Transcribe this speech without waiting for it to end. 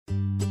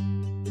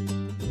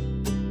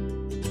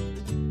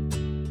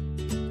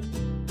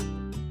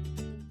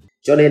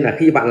Cho nên là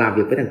khi bạn làm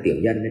việc với thằng tiểu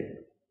nhân đấy,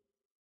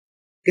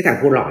 cái thằng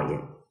khôn lỏi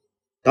ấy,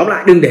 tóm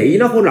lại đừng để ý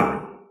nó khôn lỏi,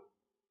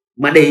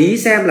 mà để ý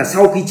xem là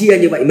sau khi chia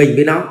như vậy mình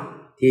với nó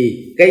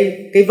thì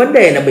cái vấn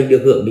đề là mình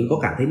được hưởng, mình có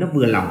cảm thấy nó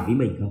vừa lòng với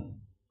mình không.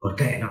 Còn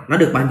kệ nó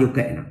được bao nhiêu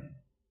kệ nó.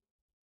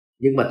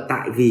 Nhưng mà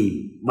tại vì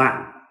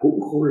bạn cũng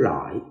khôn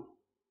lỏi,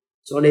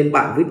 cho nên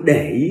bạn mới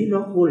để ý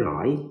nó khôn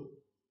lỏi.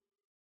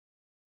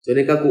 Cho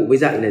nên các cụ mới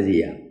dạy là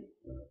gì ạ?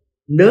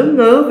 Nớ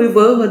ngớ với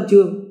vớ hơn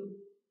chương.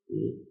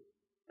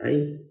 Đấy.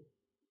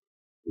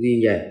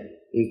 Gì nhỉ?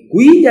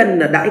 Quý nhân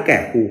là đãi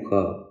kẻ khù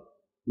khờ.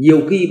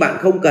 Nhiều khi bạn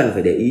không cần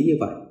phải để ý như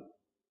vậy,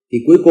 thì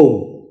cuối cùng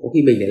có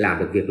khi mình lại làm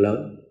được việc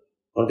lớn.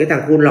 Còn cái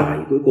thằng khôn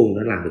lỏi cuối cùng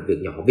nó làm được việc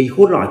nhỏ. Vì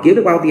khôn lỏi kiếm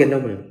được bao tiền đâu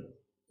mà,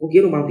 không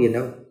kiếm được bao tiền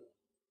đâu.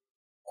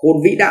 Khôn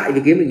vĩ đại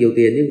thì kiếm được nhiều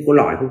tiền, nhưng khôn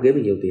lỏi không kiếm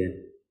được nhiều tiền.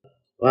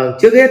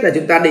 Trước hết là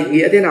chúng ta định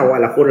nghĩa thế nào gọi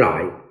là khôn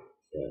lỏi.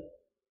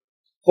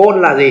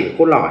 Khôn là gì?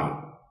 Khôn lỏi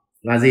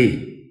là gì?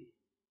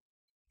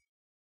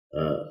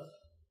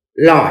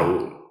 Lỏi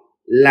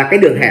là cái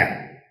đường hẹp.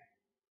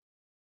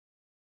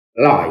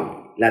 Lỏi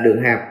là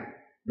đường hẹp,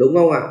 đúng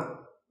không ạ?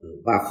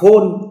 Và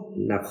khôn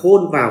là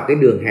khôn vào cái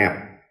đường hẹp.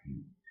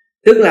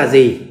 Tức là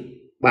gì?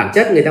 Bản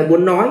chất người ta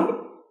muốn nói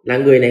là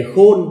người này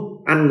khôn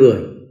ăn người.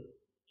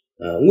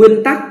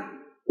 Nguyên tắc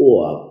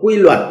của quy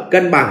luật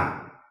cân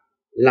bằng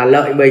là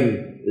lợi mình,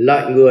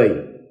 lợi người,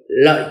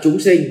 lợi chúng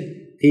sinh.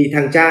 Thì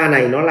thằng cha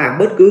này nó làm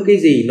bất cứ cái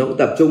gì nó cũng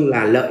tập trung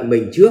là lợi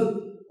mình trước,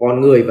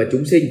 còn người và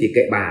chúng sinh thì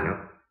kệ bà nó,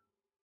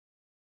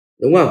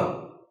 đúng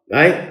không?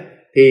 Đấy,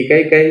 thì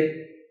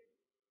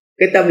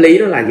cái tâm lý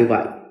nó là như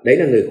vậy. Đấy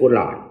là người khôn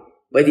lỏi.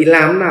 Vậy thì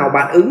làm nào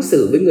bạn ứng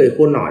xử với người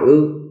khôn lỏi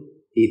ư?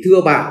 Thì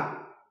thưa bạn,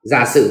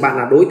 giả sử bạn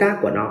là đối tác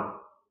của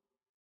nó,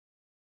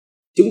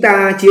 chúng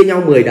ta chia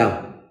nhau 10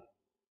 đồng.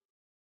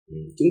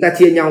 Chúng ta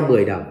chia nhau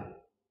 10 đồng.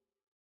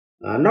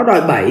 Nó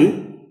đòi 7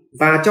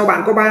 và cho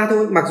bạn có 3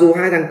 thôi, mặc dù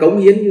hai thằng cống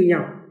hiến như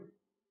nhau.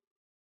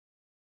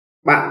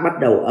 Bạn bắt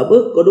đầu ấm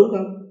ức, có đúng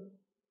không?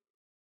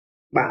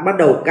 Bạn bắt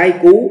đầu cay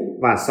cú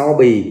và so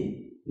bì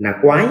là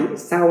quái,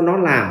 sao nó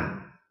làm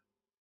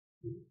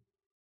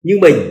như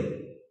mình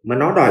mà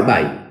nó đòi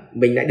 7,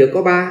 mình lại được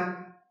có 3.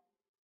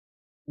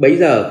 Bấy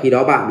giờ khi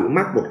đó bạn bị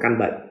mắc một căn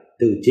bệnh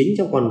từ chính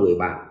trong con người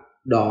bạn,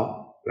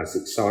 đó là sự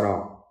so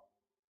đo.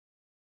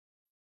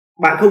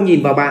 Bạn không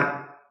nhìn vào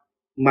bạn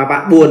mà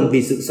bạn buồn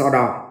vì sự so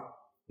đo.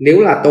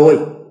 Nếu là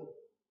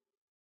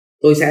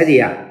tôi sẽ gì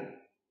ạ?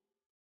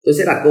 Tôi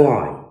sẽ đặt câu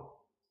hỏi,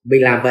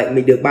 mình làm vậy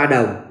mình được 3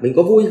 đồng, mình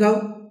có vui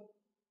không?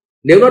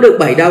 Nếu nó được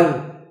 7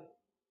 đồng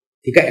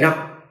thì kệ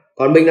nó.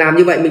 Còn mình làm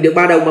như vậy mình được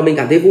 3 đồng mà mình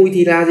cảm thấy vui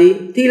thì là gì?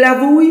 Thì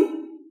là vui.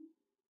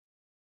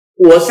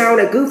 Ủa sao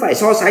lại cứ phải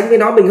so sánh với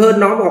nó, mình hơn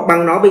nó hoặc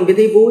bằng nó mình mới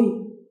thấy vui?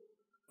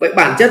 Vậy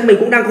bản chất mình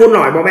cũng đang khôn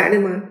lỏi bỏ mẹ đấy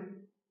mà,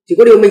 chỉ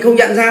có điều mình không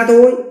nhận ra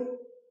thôi.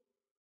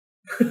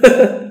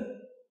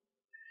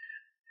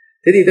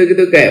 Thế thì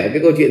tôi kể một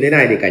cái câu chuyện thế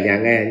này để cả nhà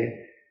nghe nhé.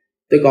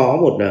 Tôi có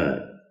một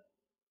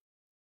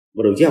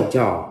đồng chí học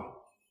trò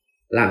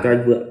làm cho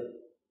anh Vượng.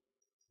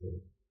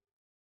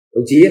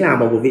 Đồng chí làm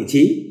ở một vị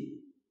trí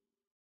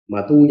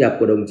mà thu nhập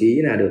của đồng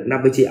chí là được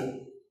 50 triệu.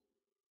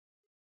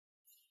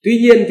 Tuy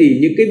nhiên thì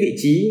những cái vị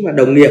trí mà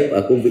đồng nghiệp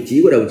ở cùng vị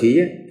trí của đồng chí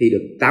ấy, thì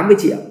được 80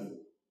 triệu.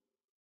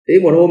 Thế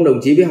một hôm đồng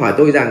chí mới hỏi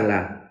tôi rằng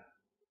là: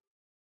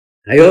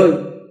 thầy ơi,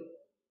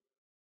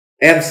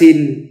 em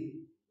xin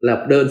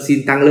lập đơn xin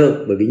tăng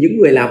lương, bởi vì những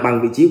người làm bằng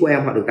vị trí của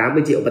em họ được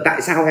 80 triệu và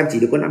tại sao em chỉ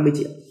được có 50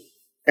 triệu?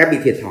 Em bị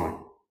thiệt thòi.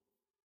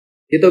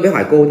 Thế tôi mới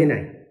hỏi cô thế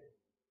này,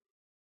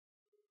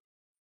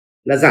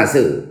 là giả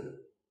sử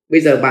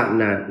bây giờ bạn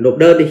nộp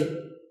đơn đi,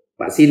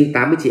 bạn xin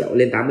 80 triệu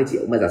lên 80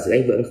 triệu mà giả sử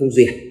anh Vượng không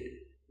duyệt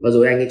và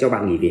rồi anh ấy cho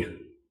bạn nghỉ việc,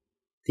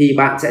 thì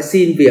bạn sẽ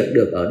xin việc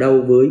được ở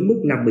đâu với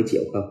mức 50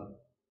 triệu không?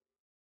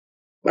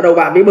 Bắt đầu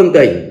bạn mới bừng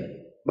tỉnh,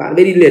 bạn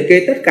mới đi liệt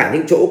kê tất cả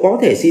những chỗ có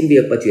thể xin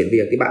việc và chuyển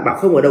việc, thì bạn bảo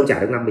không ở đâu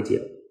trả được 50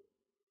 triệu.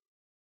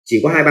 Chỉ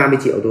có 20-30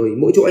 triệu thôi,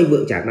 mỗi chỗ anh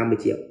Vượng trả 50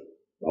 triệu.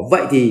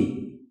 Vậy thì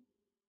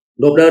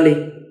nộp đơn đi.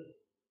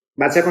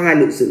 Bạn sẽ có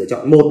hai sự lựa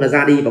chọn. Một là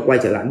ra đi và quay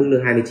trở lại mức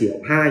lương 20 triệu.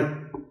 Hai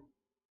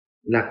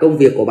là công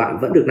việc của bạn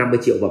vẫn được 50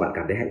 triệu và bạn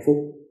cảm thấy hạnh phúc.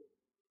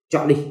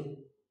 Chọn đi.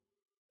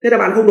 Thế là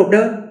bạn không nộp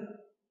đơn.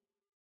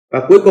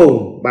 Và cuối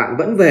cùng bạn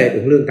vẫn về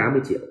được lương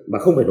 80 triệu và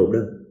không phải nộp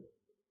đơn.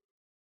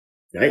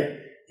 Đấy.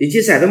 Thì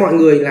chia sẻ với mọi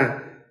người là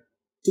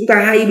chúng ta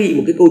hay bị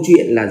một cái câu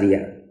chuyện là gì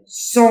ạ?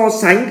 So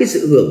sánh cái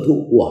sự hưởng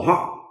thụ của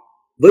họ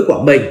với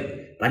của mình.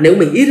 Và nếu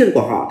mình ít hơn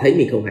của họ thấy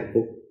mình không hạnh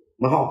phúc.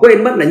 Mà họ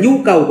quên mất là nhu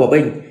cầu của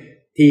mình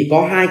thì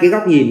có hai cái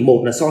góc nhìn.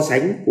 Một là so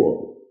sánh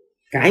của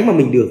cái mà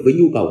mình được với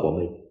nhu cầu của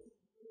mình.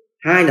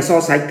 Hai là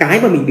so sánh cái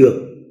mà mình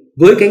được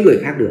với cái người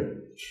khác được.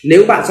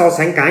 Nếu bạn so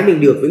sánh cái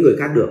mình được với người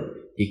khác được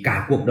thì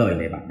cả cuộc đời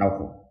này bạn đau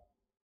khổ.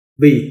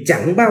 Vì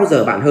chẳng bao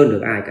giờ bạn hơn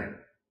được ai cả,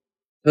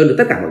 hơn được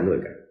tất cả mọi người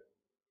cả.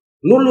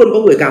 Luôn luôn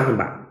có người cao hơn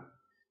bạn.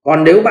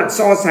 Còn nếu bạn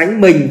so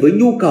sánh mình với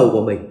nhu cầu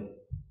của mình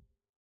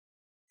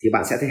thì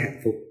bạn sẽ thấy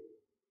hạnh phúc.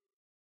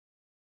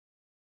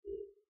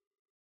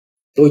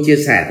 Tôi chia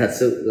sẻ thật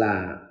sự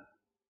là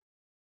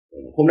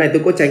hôm nay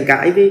tôi có tranh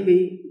cãi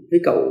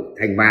với cậu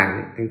Thành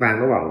Vàng. Thành Vàng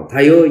nó bảo: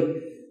 thầy ơi,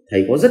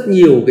 thầy có rất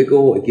nhiều cái cơ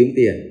hội kiếm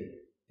tiền,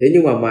 Thế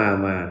nhưng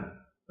mà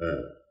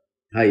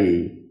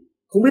thầy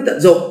không biết tận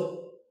dụng.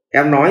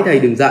 Em nói thầy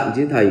đừng giận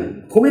chứ thầy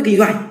không biết kinh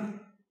doanh.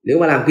 Nếu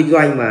mà làm kinh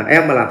doanh mà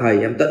em mà là thầy,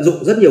 em tận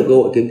dụng rất nhiều cơ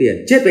hội kiếm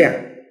tiền, chết với em.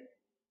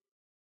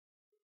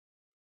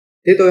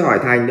 Thế tôi hỏi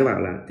Thành, tôi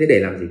bảo là thế để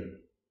làm gì?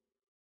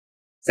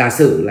 Giả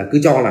sử là cứ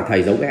cho là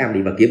thầy giống các em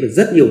đi và kiếm được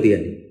rất nhiều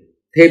tiền,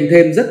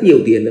 thêm rất nhiều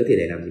tiền nữa thì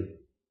để làm gì?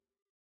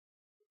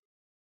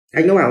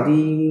 Anh nó bảo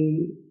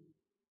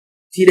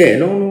thì để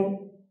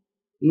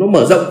nó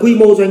mở rộng quy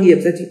mô doanh nghiệp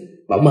ra chứ.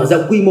 Bảo mở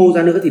rộng quy mô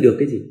ra nữa thì được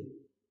cái gì?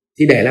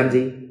 Thì để làm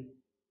gì?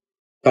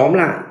 Tóm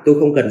lại tôi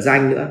không cần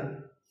danh nữa.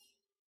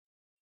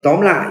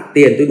 Tóm lại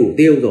tiền tôi đủ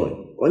tiêu rồi,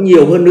 có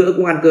nhiều hơn nữa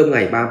cũng ăn cơm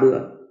ngày 3 bữa.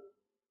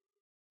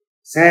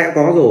 Xe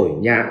có rồi,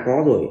 nhà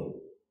có rồi,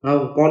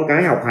 không, con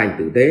cái học hành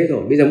tử tế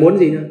rồi, bây giờ muốn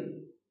gì nữa?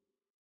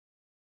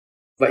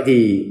 Vậy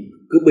thì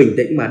cứ bình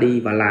tĩnh mà đi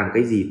và làm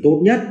cái gì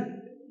tốt nhất,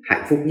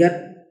 hạnh phúc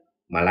nhất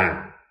mà làm.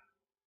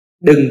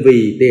 Đừng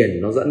vì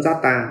tiền nó dẫn dắt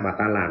ta mà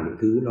ta làm những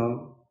thứ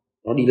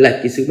nó đi lệch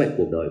cái sứ mệnh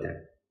cuộc đời ta.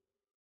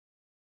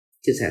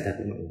 Chia sẻ thật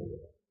với mọi người.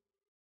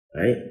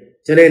 Đấy,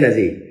 cho nên là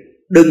gì?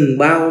 Đừng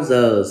bao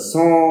giờ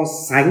so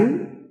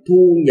sánh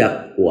thu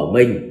nhập của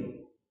mình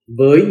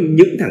với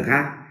những thằng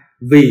khác.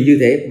 Vì như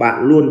thế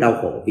bạn luôn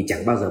đau khổ, vì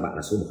chẳng bao giờ bạn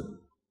là số 1.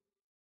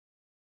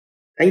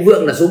 Anh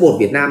Vượng là số 1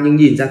 Việt Nam nhưng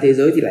nhìn ra thế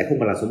giới thì lại không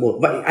phải là số 1.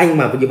 Vậy anh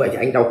mà như vậy thì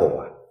anh đau khổ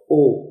à?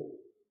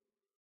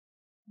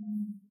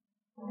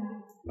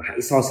 Mà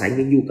hãy so sánh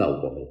với nhu cầu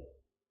của mình.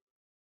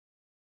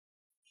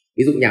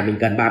 Ví dụ nhà mình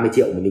cần 30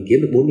 triệu mà mình kiếm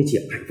được 40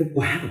 triệu, hạnh phúc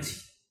quá còn gì.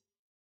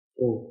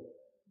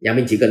 Nhà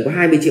mình chỉ cần có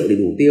 20 triệu để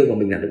đủ tiêu mà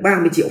mình làm được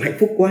 30 triệu, hạnh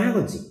phúc quá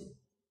còn gì.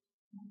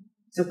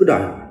 Sao cứ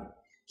đòi hỏi?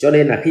 Cho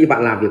nên là khi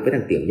bạn làm việc với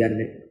thằng tiểu nhân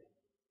ấy,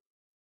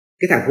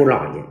 cái thằng khôn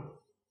lỏi nhỉ,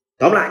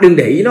 tóm lại đừng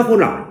để ý nó khôn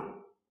lỏi,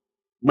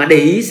 mà để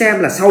ý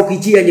xem là sau khi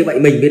chia như vậy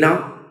mình với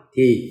nó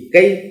thì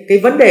cái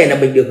vấn đề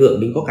là mình được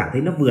hưởng, mình có cảm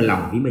thấy nó vừa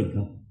lòng với mình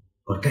không?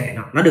 Còn kệ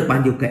nó được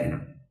bao nhiêu kệ nó.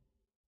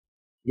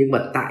 Nhưng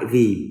mà tại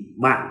vì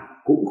bạn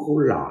cũng khôn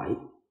lỏi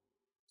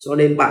cho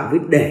nên bạn mới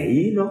để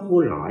ý nó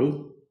khôn lỏi.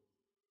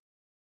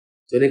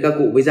 Cho nên các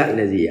cụ mới dạy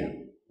là gì ạ?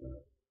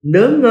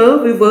 Nớ ngớ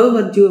với vớ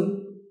hơn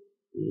chương.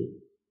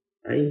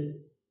 Đấy.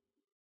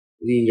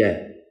 Gì nhỉ?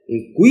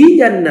 Quý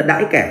nhân là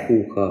đãi kẻ khù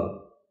khờ.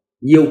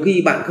 Nhiều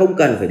khi bạn không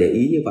cần phải để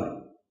ý như vậy,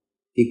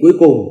 thì cuối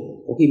cùng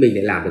có khi mình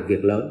lại làm được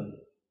việc lớn.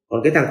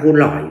 Còn cái thằng khôn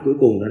lỏi cuối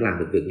cùng nó làm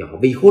được việc nhỏ.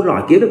 Vì khôn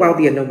lỏi kiếm được bao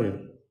tiền đâu mà.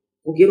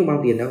 Không kiếm được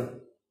bao tiền đâu.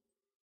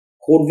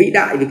 Khôn vĩ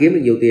đại thì kiếm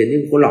được nhiều tiền,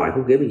 nhưng khôn lỏi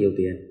không kiếm được nhiều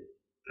tiền.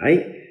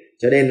 Đấy.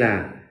 Cho nên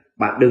là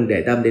bạn đừng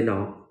để tâm đến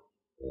nó.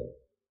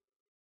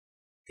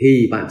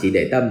 Thì bạn chỉ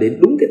để tâm đến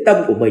đúng cái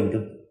tâm của mình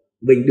thôi.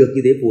 Mình được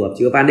như thế phù hợp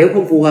chưa? Và nếu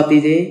không phù hợp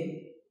thì gì?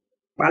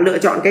 Bạn lựa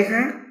chọn cái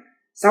khác.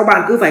 Sao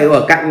bạn cứ phải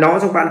ở cạnh nó,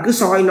 xong bạn cứ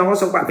soi nó,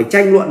 xong bạn phải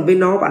tranh luận với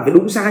nó, bạn phải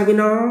đúng sai với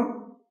nó?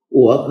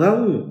 Ủa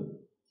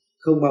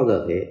không bao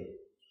giờ thế.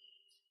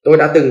 Tôi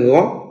đã từng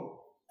góp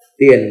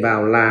tiền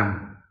vào làm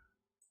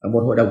ở một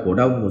hội đồng cổ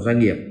đông, một doanh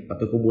nghiệp, và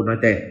tôi không muốn nói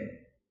tên.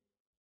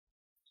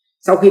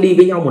 Sau khi đi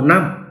với nhau 1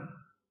 năm,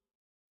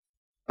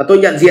 và tôi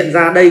nhận diện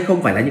ra đây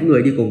không phải là những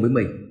người đi cùng với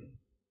mình.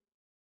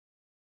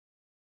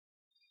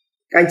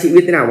 Các anh chị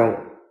biết thế nào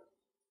không?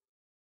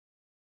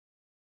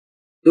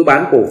 Tôi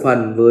bán cổ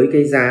phần với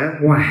cái giá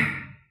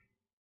hòa,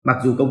 mặc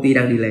dù công ty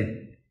đang đi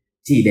lên,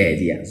 chỉ để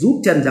gì ạ? Rút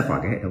chân ra khỏi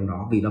cái hệ thống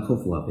đó vì nó không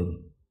phù hợp với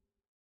mình.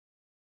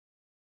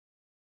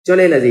 Cho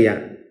nên là gì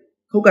ạ?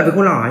 Không cần phải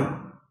khôn lỏi.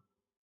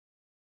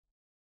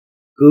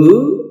 Cứ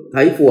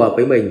thấy phù hợp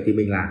với mình thì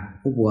mình làm,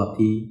 không phù hợp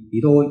thì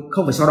thôi,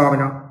 không phải so đo với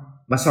nó,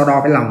 mà so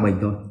đo với lòng mình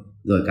thôi.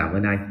 Rồi, cảm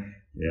ơn anh.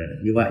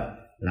 Như vậy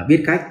là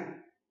biết cách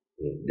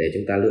để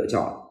chúng ta lựa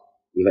chọn.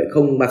 Vì vậy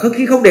không, mà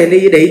khi không để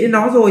ý đến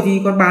nó rồi thì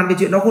còn bàn về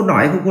chuyện nó khôn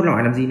lỏi hay không khôn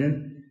lỏi làm gì nữa,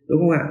 đúng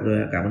không ạ?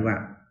 Rồi, cảm ơn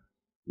bạn.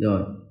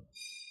 Rồi.